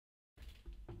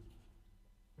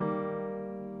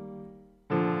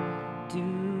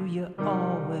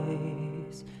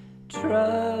always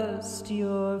trust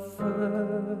your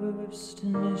first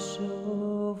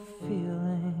initial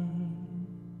feeling.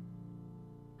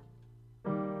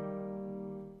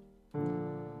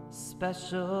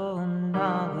 Special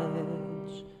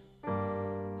knowledge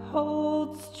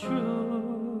holds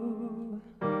true,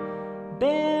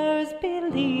 bears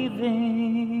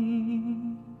believing.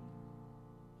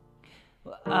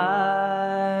 Well,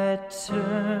 I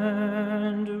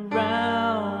turned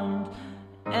around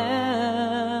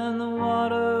and the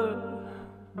water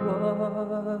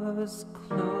was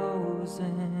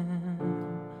closing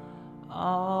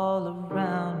all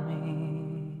around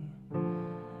me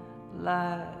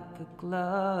like a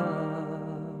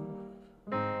glove,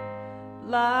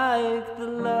 like the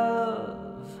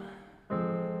love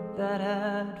that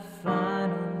had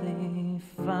finally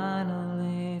found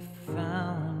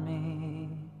me.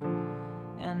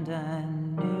 And I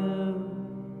knew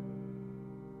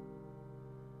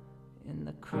in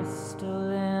the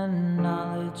crystalline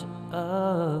knowledge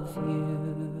of you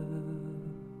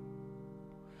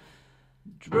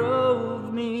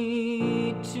drove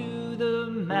me to the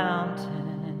mountain,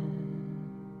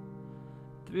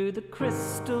 through the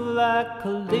crystal like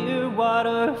clear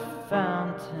water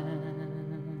fountain,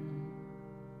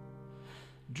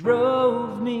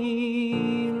 drove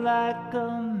me like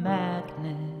a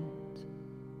magnet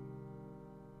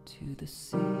to the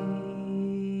sea,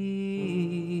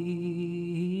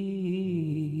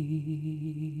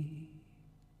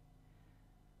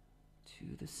 to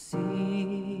the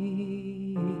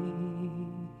sea.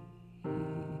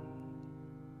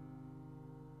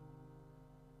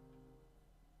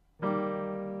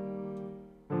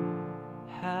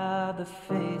 How the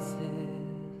faces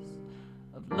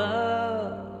of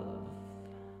love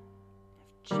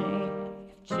have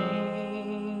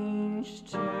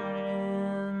changed,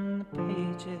 turning the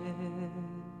pages.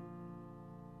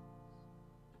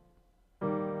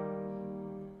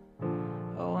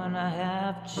 Oh, and I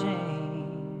have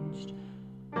changed.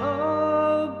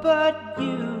 Oh, but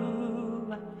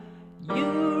you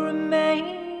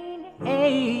remain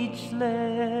ageless.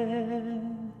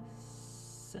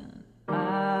 And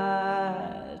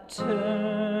I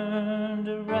turned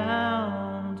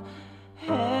around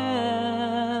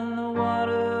and the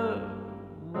water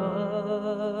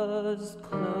was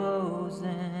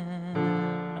closing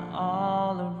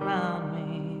all around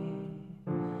me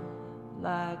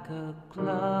like a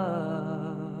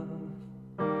glove,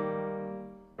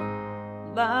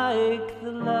 like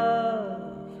the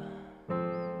love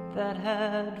that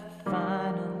had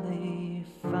finally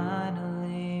found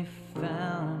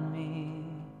me.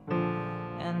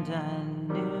 And I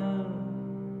knew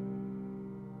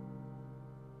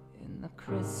in the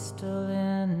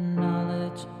crystalline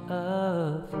knowledge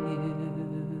of you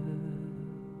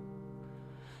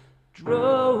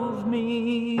drove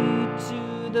me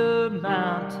to the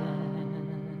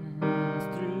mountains,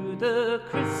 through the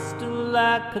crystal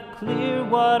like a clear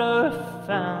water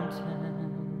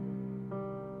fountain,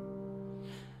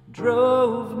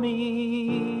 drove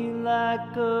me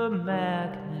like a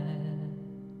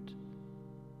magnet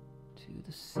to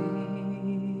the sea,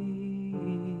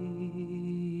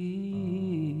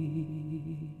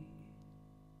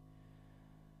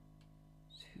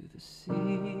 to the sea.